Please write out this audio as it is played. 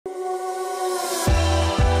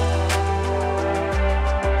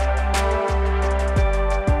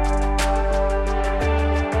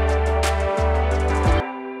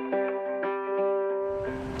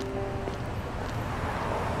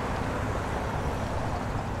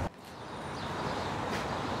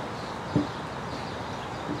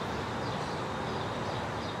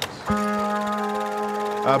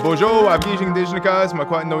Bonjour, Waubgeshig Indigenous,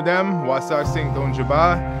 Makwat Nodem, Wasauksing First.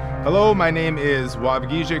 Hello, my name is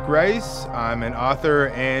Waubgeshig Rice. I'm an author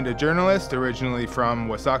and a journalist, originally from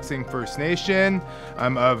Wasauksing First Nation.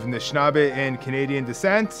 I'm of Anishinaabe and Canadian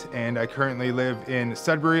descent, and I currently live in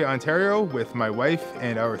Sudbury, Ontario, with my wife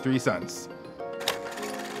and our 3 sons.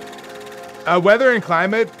 Weather and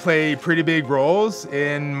climate play pretty big roles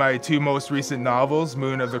in my 2 most recent novels,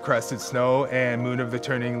 Moon of the Crusted Snow and Moon of the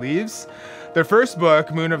Turning Leaves. The first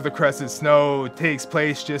book, Moon of the Crusted Snow, takes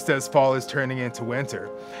place just as fall is turning into winter.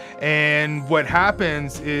 And what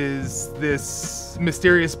happens is this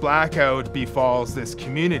mysterious blackout befalls this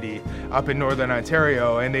community up in northern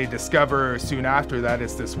Ontario, and they discover soon after that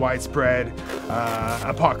it's this widespread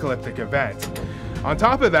apocalyptic event. On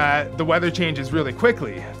top of that, the weather changes really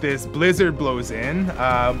quickly. This blizzard blows in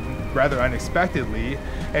rather unexpectedly,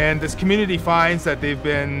 and this community finds that they've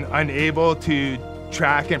been unable to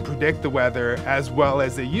track and predict the weather as well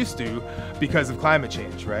as they used to because of climate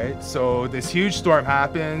change, right? So this huge storm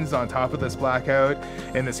happens on top of this blackout,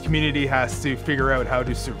 and this community has to figure out how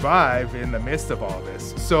to survive in the midst of all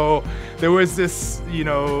this. So there was this,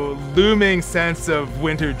 looming sense of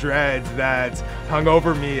winter dread that hung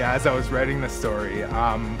over me as I was writing the story.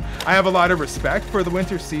 I have a lot of respect for the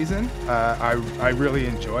winter season. I really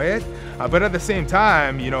enjoy it, but at the same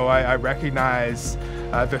time, I recognize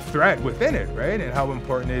the threat within it, right? And how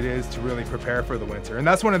important it is to really prepare for the winter. And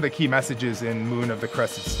that's one of the key messages in Moon of the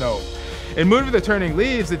Crusted Snow. In Moon of the Turning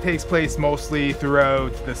Leaves, it takes place mostly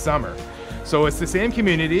throughout the summer. So it's the same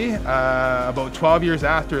community, about 12 years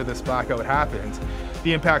after this blackout happened.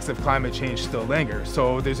 The impacts of climate change still linger.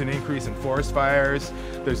 So there's an increase in forest fires,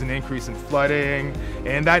 there's an increase in flooding,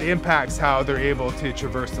 and that impacts how they're able to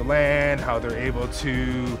traverse the land, how they're able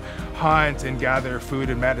to hunt and gather food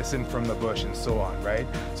and medicine from the bush and so on, right?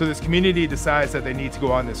 So this community decides that they need to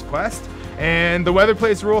go on this quest, and the weather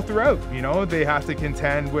plays a role throughout. They have to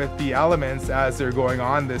contend with the elements as they're going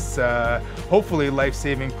on this hopefully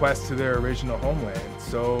life-saving quest to their original homeland.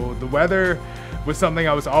 So the weather was something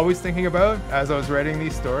I was always thinking about as I was writing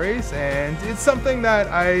these stories, and it's something that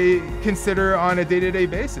I consider on a day-to-day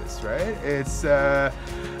basis, right? It's a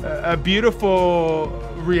beautiful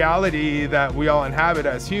reality that we all inhabit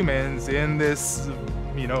as humans in this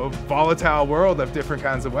volatile world of different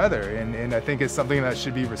kinds of weather, and I think it's something that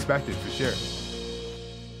should be respected for sure.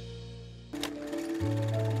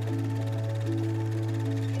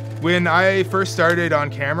 When I first started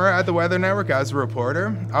on camera at the Weather Network as a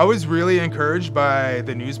reporter, I was really encouraged by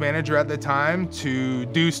the news manager at the time to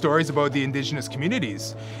do stories about the Indigenous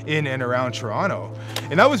communities in and around Toronto.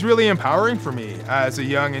 And that was really empowering for me as a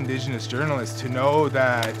young Indigenous journalist to know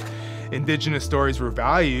that Indigenous stories were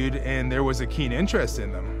valued and there was a keen interest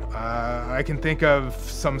in them. I can think of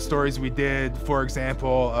some stories we did, for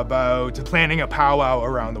example, about planning a powwow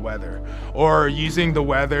around the weather, or using the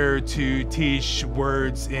weather to teach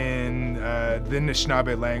words in the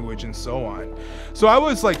Anishinaabe language and so on. So I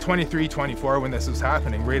was like 23, 24 when this was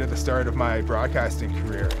happening, right at the start of my broadcasting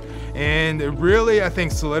career. And it really, I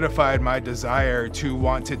think, solidified my desire to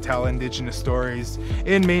want to tell Indigenous stories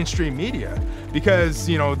in mainstream media. Because,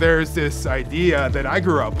 there's this idea that I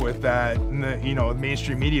grew up with that,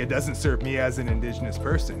 mainstream media doesn't serve me as an Indigenous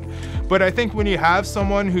person. But I think when you have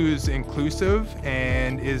someone who's inclusive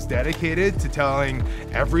and is dedicated to telling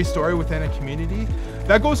every story within a community,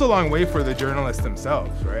 that goes a long way for the journalists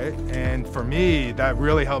themselves, right? And for me, that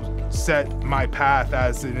really helped set my path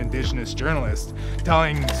as an Indigenous journalist,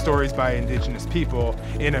 telling stories by Indigenous people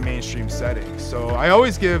in a mainstream setting. So I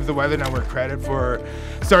always give the Weather Network credit for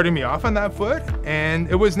starting me off on that foot, and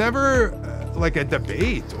it was never like a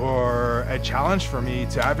debate or a challenge for me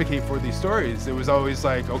to advocate for these stories. It was always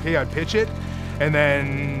like, okay, I'd pitch it, and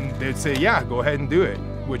then they'd say, yeah, go ahead and do it,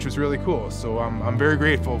 which was really cool. So I'm very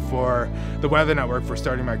grateful for the Weather Network for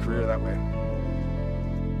starting my career that way.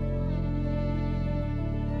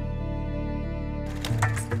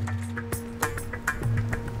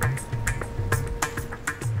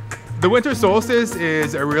 The winter solstice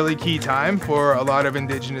is a really key time for a lot of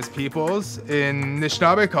Indigenous peoples. In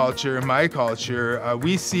Anishinaabe culture, my culture,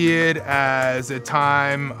 we see it as a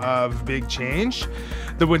time of big change.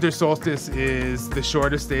 The winter solstice is the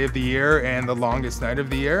shortest day of the year and the longest night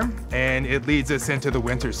of the year, and it leads us into the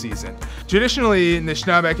winter season. Traditionally,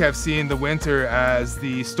 Anishinaabe have seen the winter as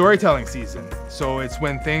the storytelling season. So it's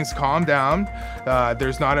when things calm down,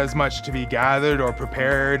 there's not as much to be gathered or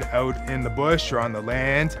prepared out in the bush or on the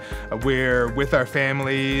land. We're with our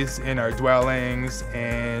families in our dwellings,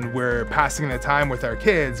 and we're passing the time with our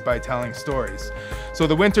kids by telling stories. So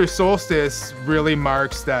the winter solstice really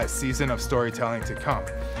marks that season of storytelling to come.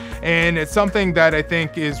 And it's something that I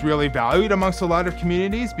think is really valued amongst a lot of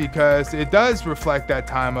communities because it does reflect that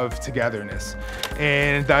time of togetherness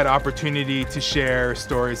and that opportunity to share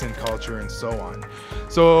stories and culture and so on.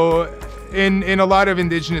 So in a lot of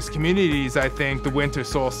Indigenous communities, I think the winter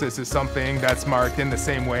solstice is something that's marked in the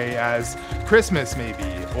same way as Christmas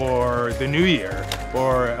maybe, or the New Year,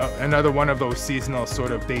 or another one of those seasonal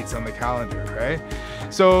sort of dates on the calendar, right?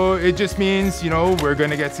 So it just means, we're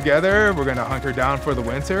gonna get together, we're gonna hunker down for the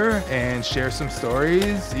winter and share some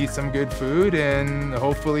stories, eat some good food, and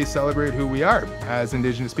hopefully celebrate who we are as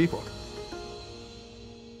Indigenous people.